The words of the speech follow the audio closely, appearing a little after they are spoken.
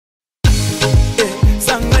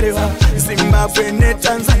Marewa, Zimbabwe ne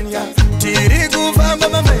Tanzania. Tiri kufamba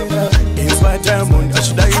mamera, Iswa Diamond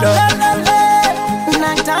Ashdaila.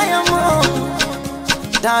 Na Diamond,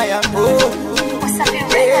 Diamond.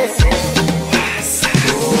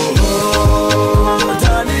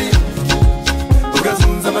 Tani,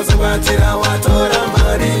 ukazunza masabatira watora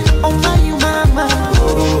mari. Oh my mama.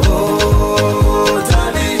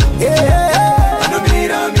 Tani, ano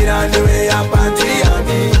mira niwe ya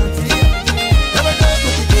pantiani.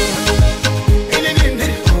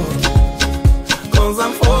 Cause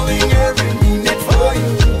I'm falling every minute for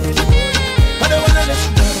you. I don't wanna let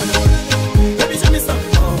you down. Baby, show me some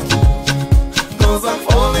more. Cause I'm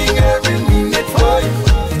falling every minute for you.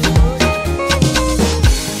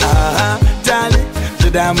 Darling,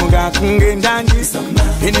 tudamuga kungendanji.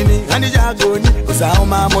 Inini hani jagoni,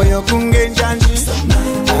 usaoma moyo kungendanji.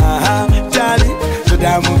 Darling,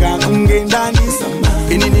 tudamuga kungendanji.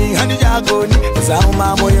 Inini hani jagoni,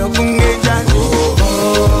 usaoma moyo kungendanji.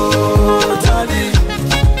 Darling,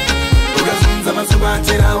 ukazunza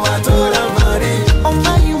masubatira watora mari. Oh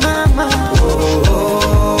my mama.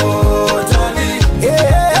 Darling,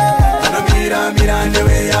 ano mira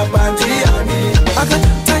newe ya pantiani.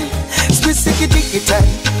 Sikitikitari,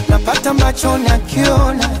 napata macho na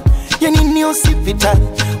kiona. Yani ni hospitali,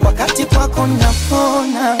 wakati kwako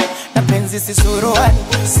napona. Na penzi si suruali,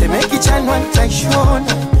 semeki chanwa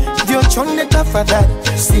nitaishona. Vyo chonde tafadhali,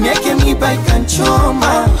 sinieke miba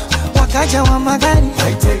ikanchoma. Wakaja wa magari,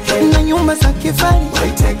 na nyumba za kifari.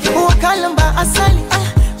 Wakalamba asali,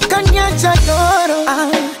 kanyacha doro.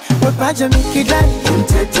 Wepaja mikidali,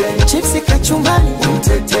 chipsi kachumbali.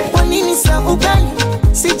 Wanini sa ugali,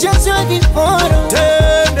 sijazwa diporo.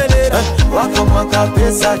 Waka mwaka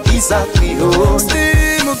pesa kisa kuyo.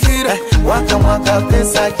 Stimukira, Waka mwaka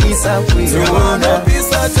pesa kisa kuyo.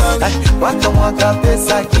 Waka mwaka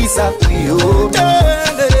pesa kisa kuyo.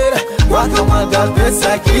 Waka mwaka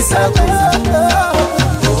pesa kisa kuyo.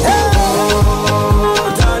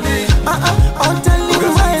 Tani, Otali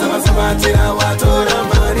ukazunza masabatira watora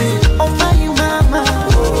mari. oh my mama.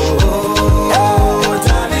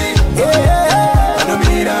 Tani, ano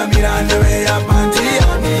mira newe ya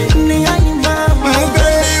pantiani. Ni ai mama.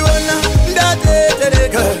 Mugambi wana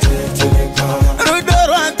ndatetereka.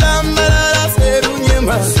 Rudoro atambalala seru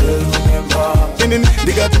nyemba. Inini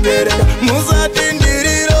ndikatubereka musati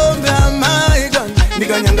ndiriro mamaika.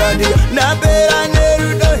 Ndikanyangadika ndapera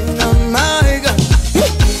nerudo inamaika.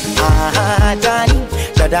 Dani,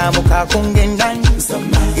 dada muka kungendani.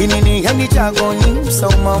 Inini hani chagoni,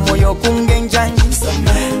 sauma moyo kungenjani.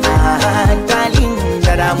 Dani,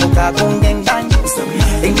 dada muka kungendani.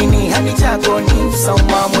 Inini hani chagoni,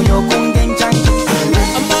 sauma moyo kungenjani.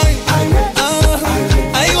 Amai,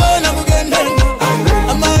 I wanna mugenda.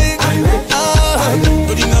 Amai,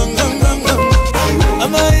 udinganganganga.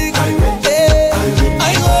 Amai,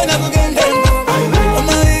 I wanna mugenda.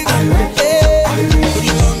 Amai,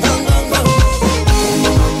 udinganganganga.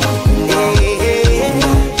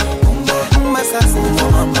 Masasa,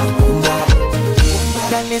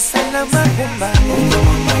 Dar es Salaam, Kumba.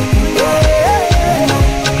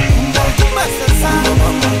 Masasa,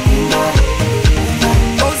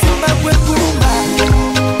 Zimbabwe, Kumba.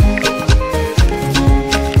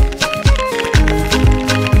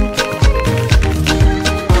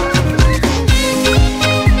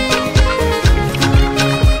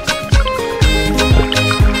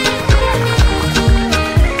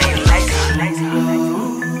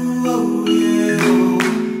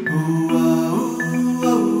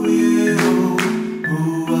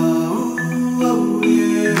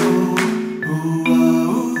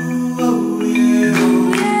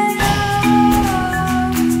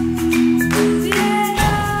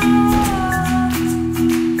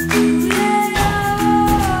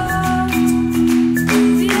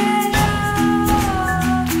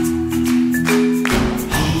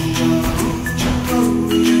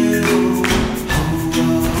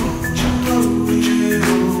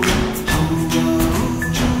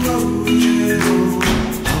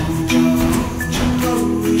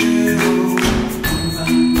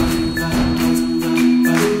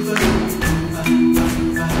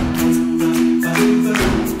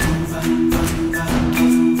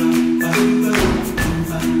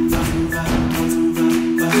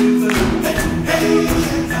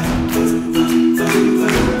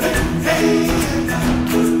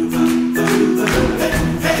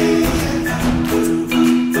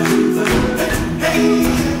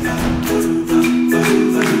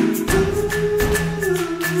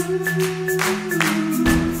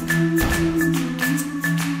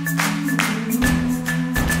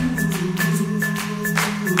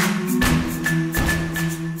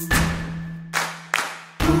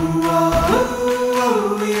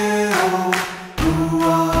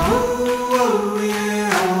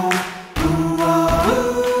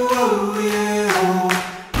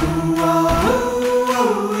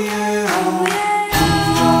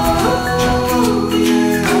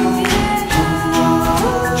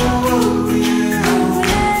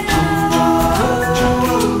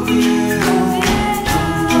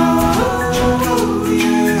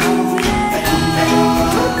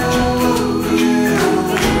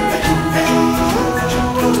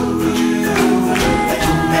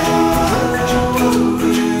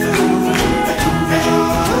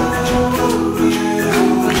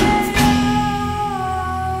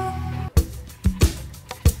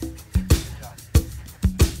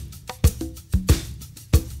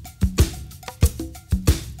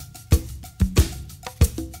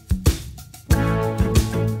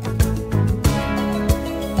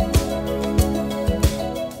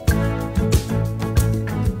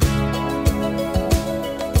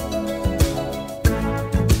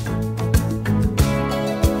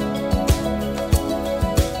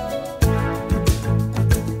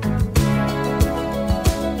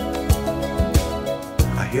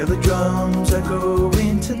 Hear the drums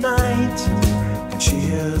echoing tonight, and she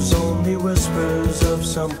hears only whispers of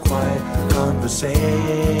some quiet conversation.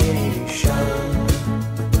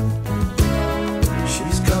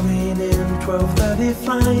 She's coming in 12:30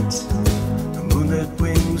 flight. The moonlit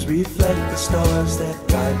wings reflect the stars that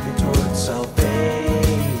guide me towards salvation.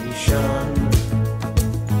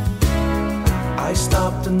 I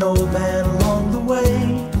stopped an old man along the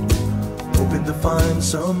way, hoping to find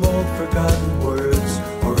some old forgotten words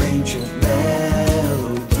or ancient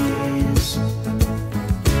melodies.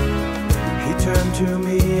 He turned to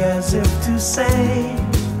me as if to say,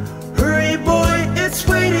 hurry boy, it's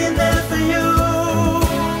waiting there for you.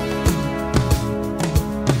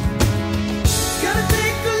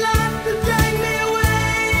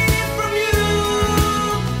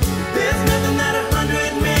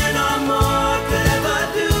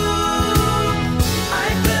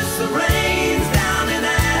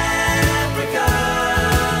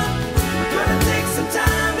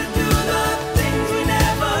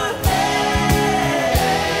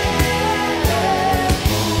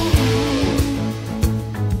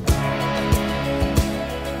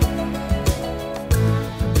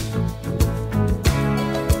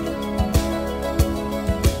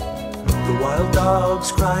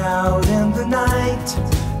 Dogs cry out in the night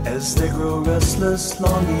as they grow restless,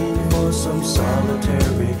 longing for some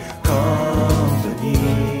solitary company.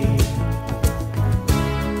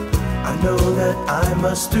 I know that I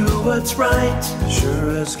must do what's right, sure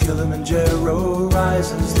as Kilimanjaro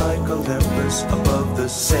rises like Olympus above the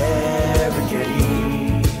Serengeti.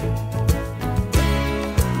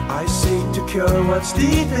 I seek to cure what's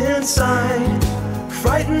deep inside,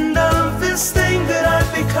 frightened of this thing that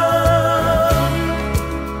I've become.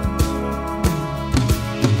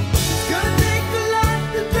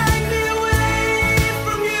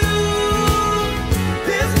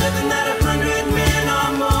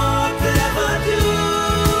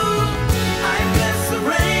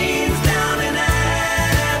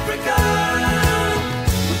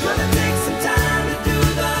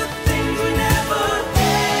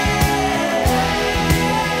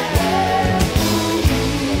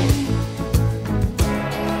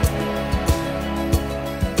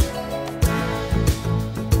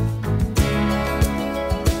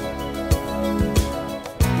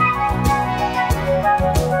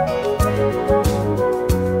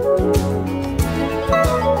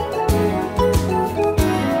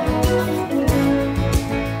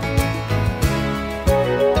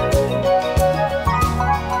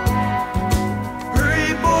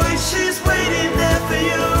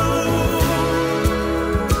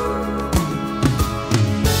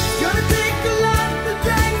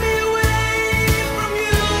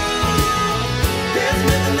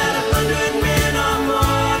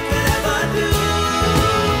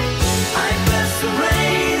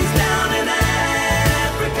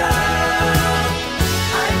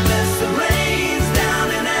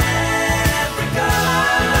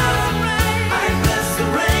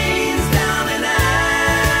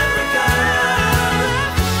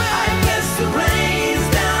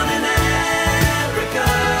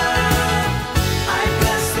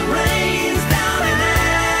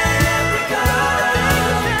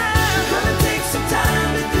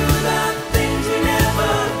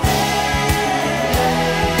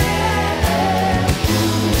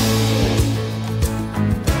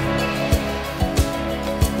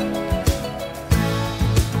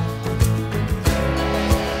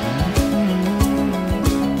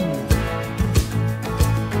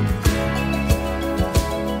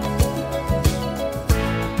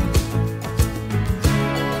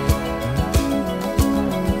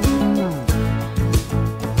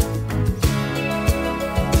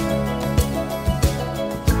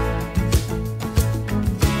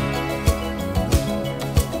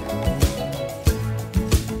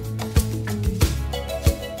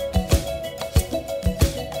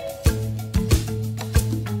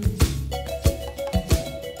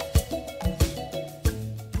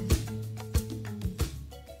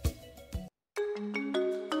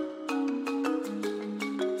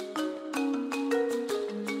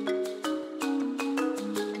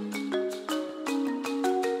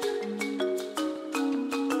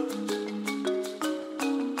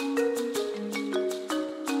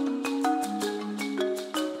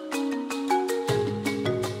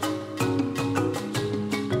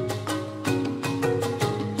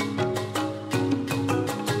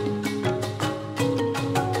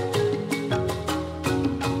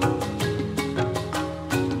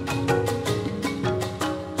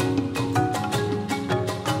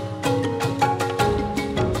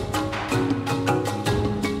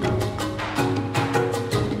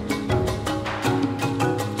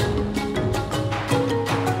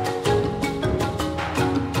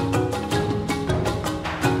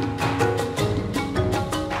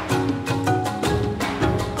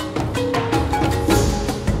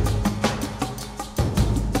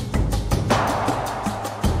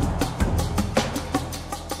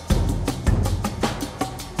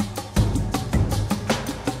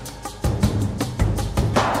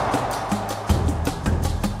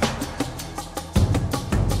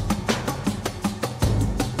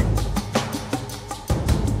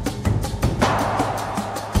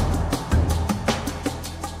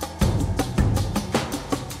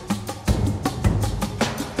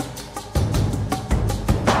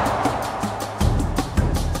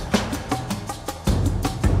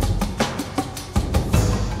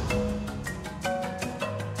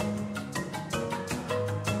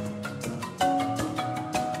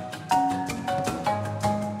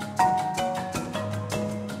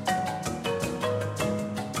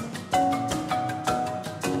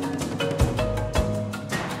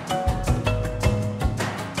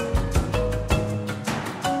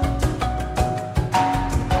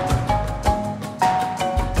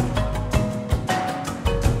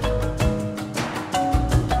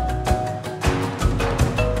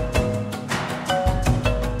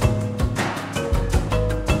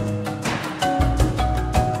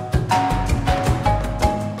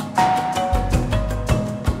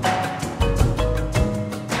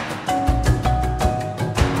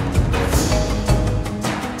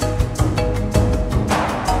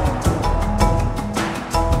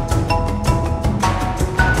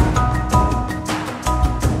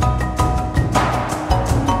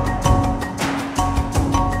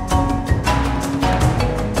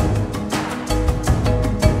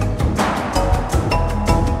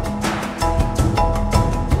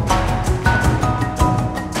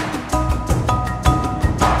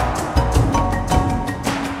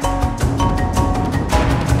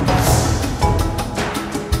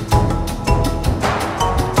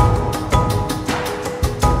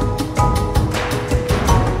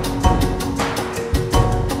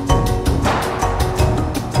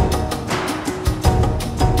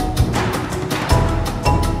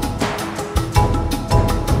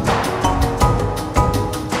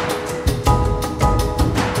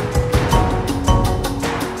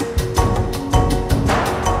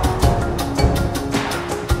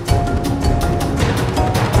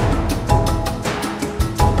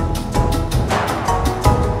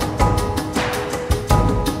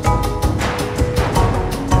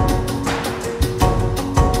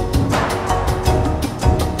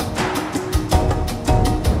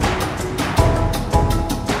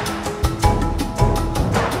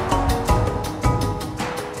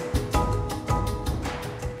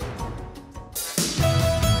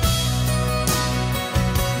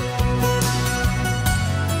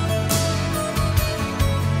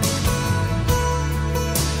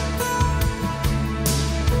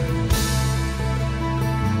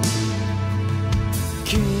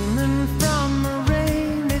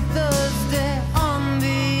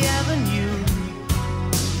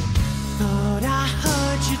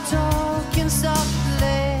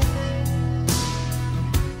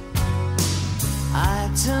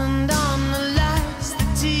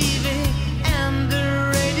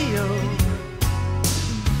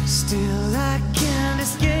 Still I can't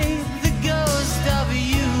escape the ghost of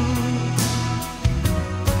you.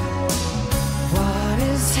 What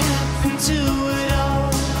has happened to it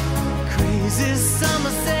all? Crazy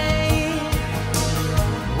summer say,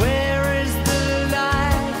 where is the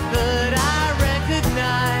light that I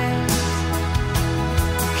recognize?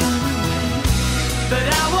 Come away, but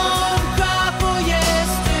I won't cry for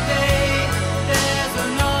yesterday. There's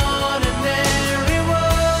an ordinary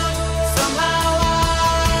world somehow I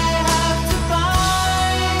have to find.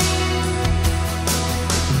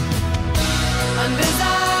 And as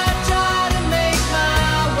I try to make my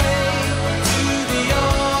way to the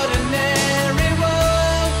ordinary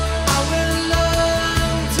world, I will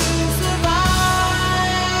learn to survive.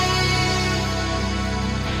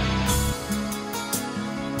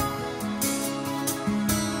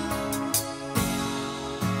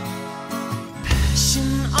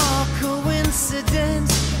 Passion or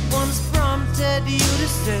coincidence once prompted you to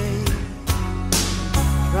stay.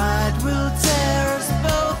 Pride will tear us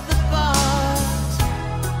both apart.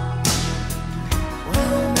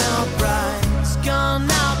 Well, now pride's gone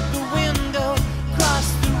out the window,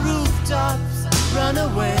 crossed the rooftops, run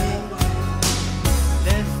away.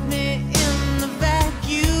 Left me in the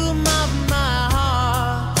vacuum of my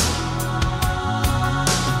heart.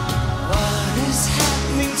 What is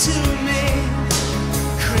happening to me?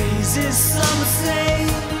 Crazy some say.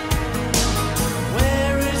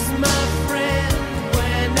 Where is my friend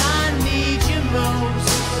when I need you most?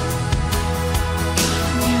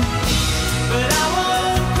 But I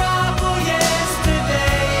won't cry for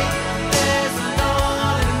yesterday. There's an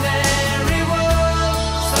ordinary world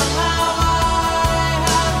somehow I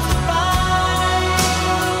have to find.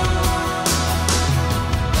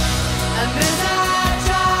 And as I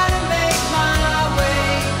try to make my way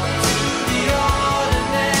to the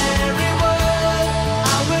ordinary world,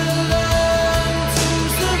 I will learn to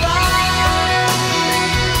survive.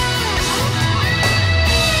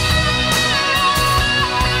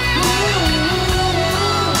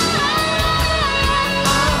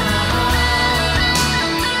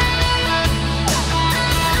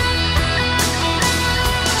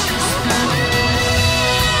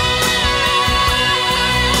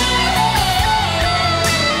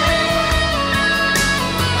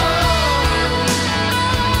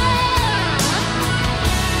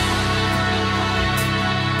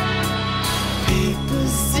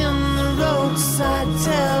 Papers in the roadside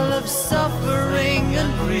tell of suffering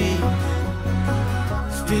and grief.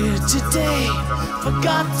 Fear today,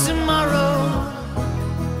 forgot tomorrow.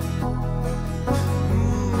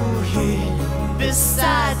 Ooh, here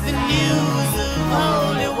beside the news of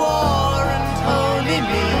holy war and holy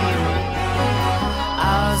me.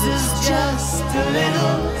 Ours is just a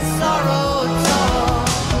little